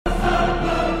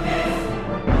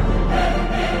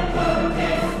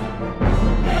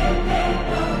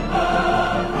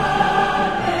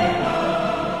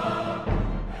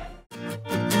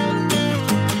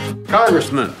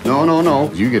Congressman.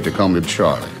 No. You get to call me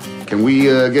Charlie. Can we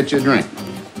get you a drink?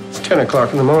 It's 10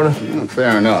 o'clock in the morning.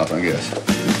 Fair enough, I guess.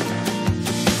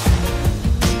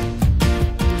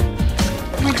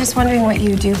 I'm just wondering what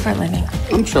you do for a living.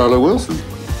 I'm Charlie Wilson.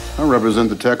 I represent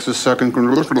the Texas 2nd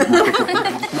Congressional.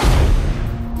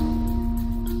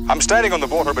 I'm standing on the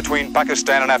border between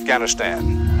Pakistan and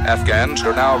Afghanistan. Afghans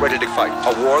are now ready to fight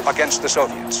a war against the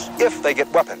Soviets. If they get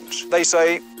weapons, they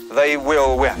say they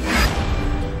will win.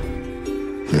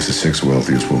 This is the 6th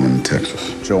wealthiest woman in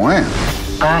Texas. Joanne.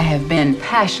 I have been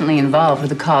passionately involved with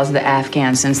the cause of the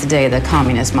Afghans since the day the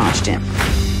communists marched in.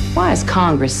 Why is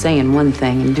Congress saying one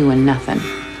thing and doing nothing?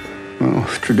 Well,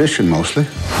 tradition mostly.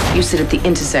 You sit at the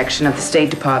intersection of the State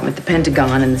Department, the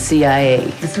Pentagon, and the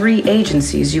CIA. The 3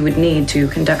 agencies you would need to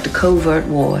conduct a covert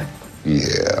war.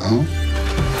 Yeah.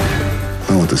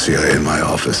 I want the CIA in my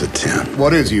office at 10.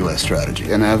 What is U.S. strategy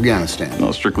in Afghanistan?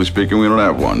 Well, strictly speaking, we don't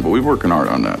have one, but we're working hard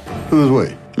on that. Who's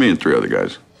we? Me and 3 other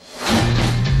guys.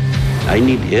 I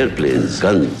need airplanes,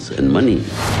 guns, and money.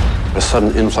 A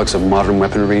sudden influx of modern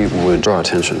weaponry would draw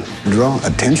attention. Draw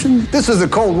attention? This is the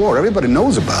Cold War. Everybody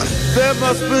knows about it. There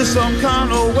must be some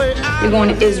kind of way out. You're going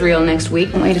to Israel next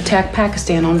week and we'd attack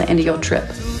Pakistan on the end of your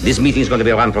trip. This meeting is going to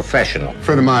be unprofessional. A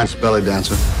friend of mine's belly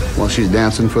dancer. While she's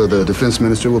dancing for the defense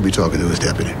minister, we'll be talking to his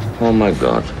deputy. Oh, my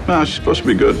God. Nah, she's supposed to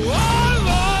be good.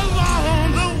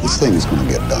 This thing is going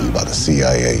to get done by the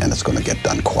CIA, and it's going to get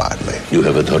done quietly. You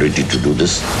have authority to do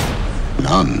this?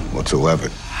 None whatsoever.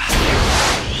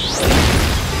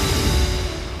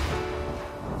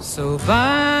 So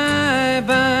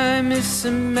bye-bye, Miss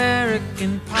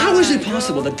American Pie. How is it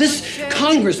possible that this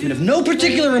congressman of no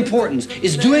particular importance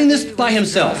is doing this by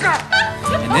himself?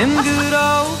 And them good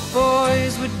old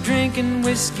boys were drinking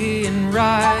whiskey and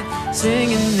rye,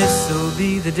 singing, this'll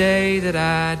be the day that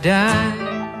I die.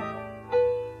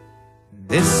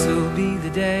 This'll be the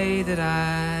day that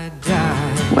I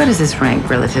die. Where does this rank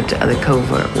relative to other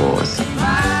covert wars?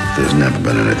 There's never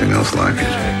been anything else like it.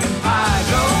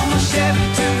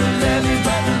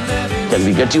 Can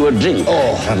we get you a drink?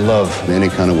 Oh, I'd love any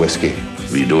kind of whiskey.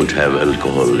 We don't have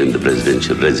alcohol in the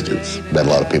presidential residence. Bet a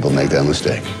lot of people make that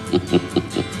mistake.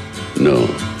 No.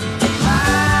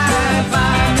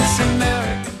 Bye-bye, Miss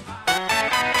America.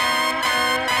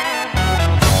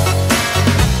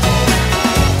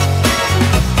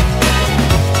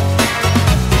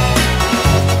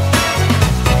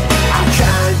 I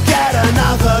can't get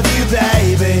enough of you,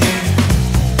 baby.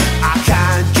 I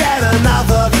can't get enough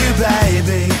of you,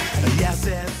 baby. Yes,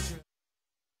 it's true.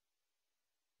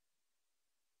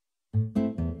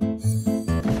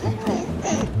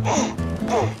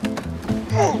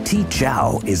 T.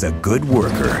 Chow is a good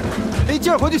worker. 没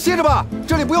劲儿，回去歇着吧，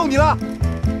这里不用你了。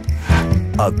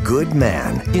 A good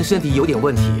man. 因身体有点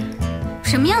问题。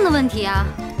什么样的问题啊？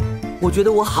我觉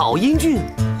得我好英俊。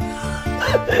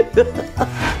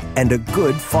And a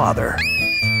good father.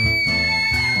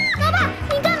 爸爸，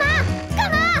你干嘛？干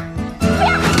嘛？不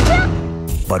要！不要！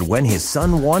 But when his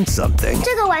son wants something,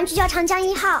 这个玩具叫长江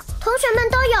1号，同学们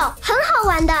都有，很好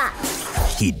玩的。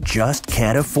 he just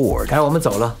can't afford. 哎，我们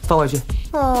走了，放回去。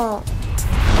哦。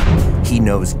He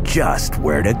knows just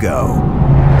where to go.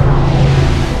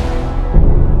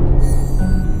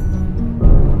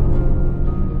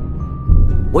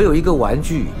 我有一个玩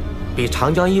具，比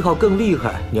长江1号更厉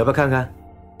害，你要不要看看？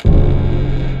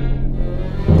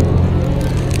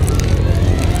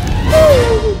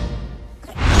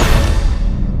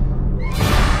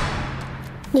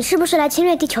你是不是来侵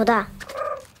略地球的？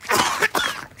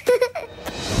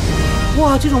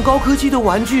哇，这种高科技的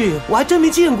玩具我还真没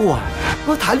见过，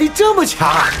弹力这么强。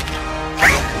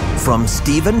From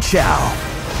Stephen Chow,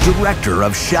 director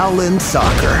of Shaolin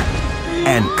Soccer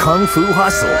and Kung Fu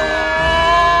Hustle.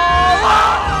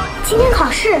 今天考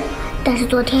试，但是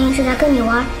昨天是在跟你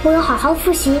玩，我有好好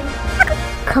复习，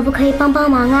可不可以帮帮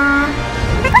忙啊？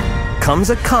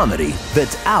 Comes a comedy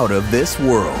that's out of this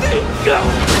world.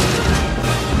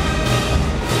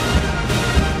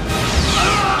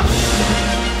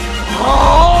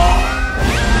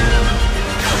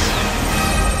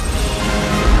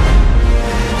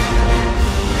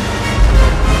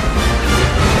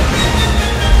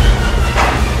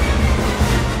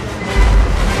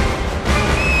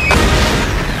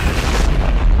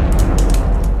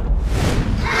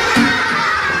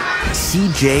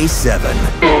 CJ7.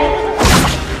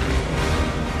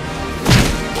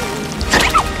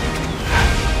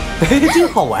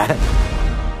 真好玩。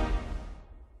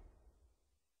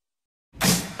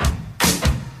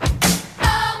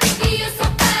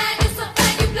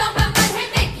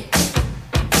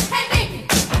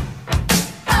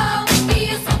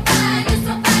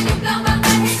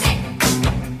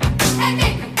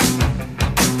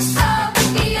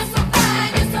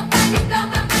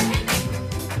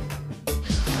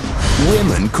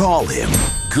call him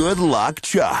Good Luck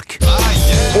Chuck.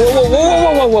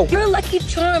 Whoa. You're a lucky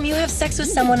charm. You have sex with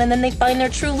someone and then they find their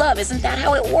true love. Isn't that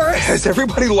how it works? Has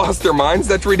everybody lost their minds?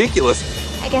 That's ridiculous.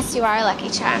 I guess you are a lucky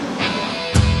charm.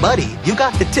 Buddy, you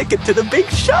got the ticket to the big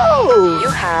show. You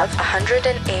have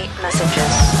 108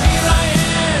 messages.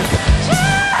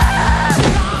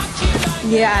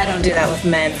 Yeah, I don't do that with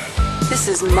men. This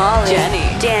is Molly,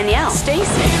 Jenny, Danielle, Stacy.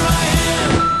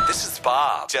 This is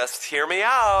Bob. Just hear me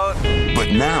out.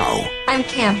 But now... I'm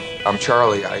Cam. I'm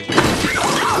Charlie.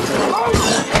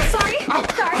 Sorry.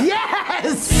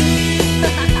 Yes!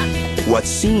 what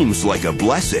seems like a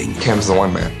blessing... Cam's the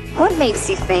one, man. What makes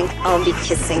you think I'll be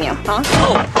kissing you, huh?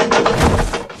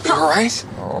 You all right?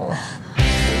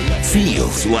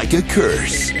 feels like a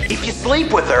curse. If you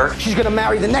sleep with her, she's gonna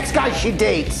marry the next guy she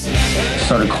dates.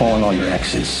 Started calling all your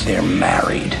exes. They're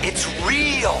married. It's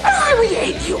real. I really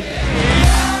hate you.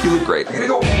 You look great. I gotta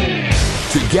go.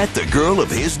 To get the girl of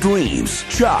his dreams,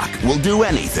 Chuck will do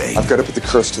anything. I've got to put the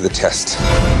curse to the test.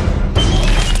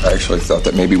 I actually thought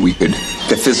that maybe we could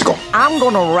get physical. I'm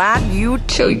gonna ride you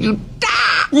till you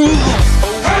die.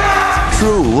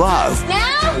 True love.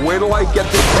 Now? Wait till I get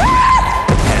this.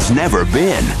 Has never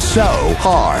been so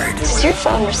hard. Does your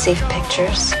phone receive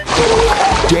pictures?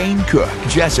 Dane Cook,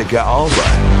 Jessica Alba,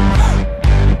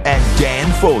 and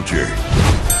Dan Folger.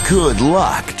 Good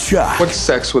luck, Chuck. What's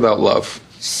sex without love?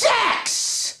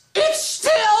 Sex! It's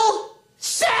still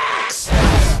sex!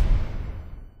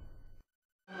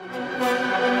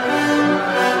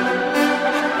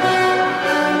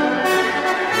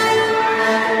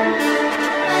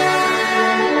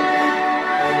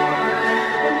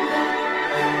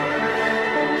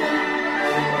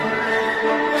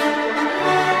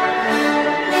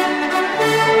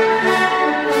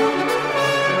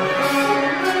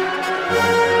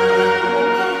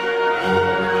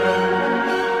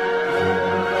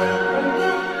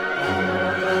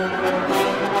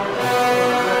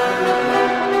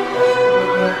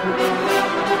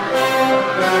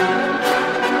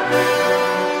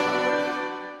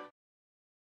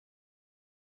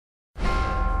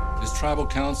 This tribal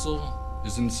council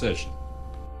is in session.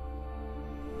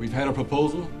 We've had a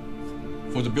proposal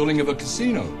for the building of a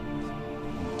casino.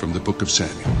 From the Book of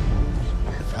Samuel.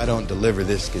 If I don't deliver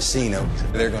this casino,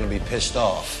 they're going to be pissed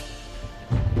off.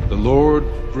 The Lord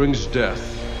brings death.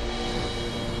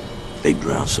 They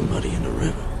drown somebody in the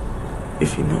river,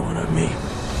 if you know what I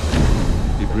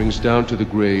mean. He brings down to the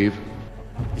grave.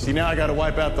 You see, now I got to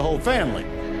wipe out the whole family.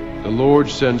 The Lord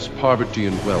sends poverty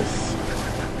and wealth.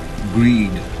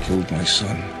 Greed killed my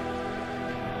son.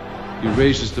 He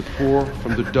raises the poor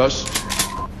from the dust.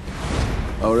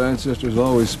 Our ancestors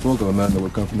always spoke of a man that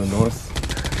would come from the north.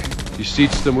 He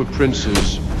seats them with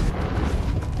princes.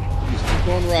 Keep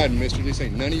on riding, mister. This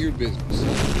ain't none of your business.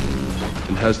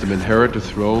 And has them inherit the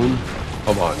throne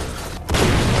of honor.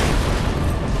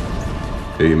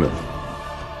 Amen.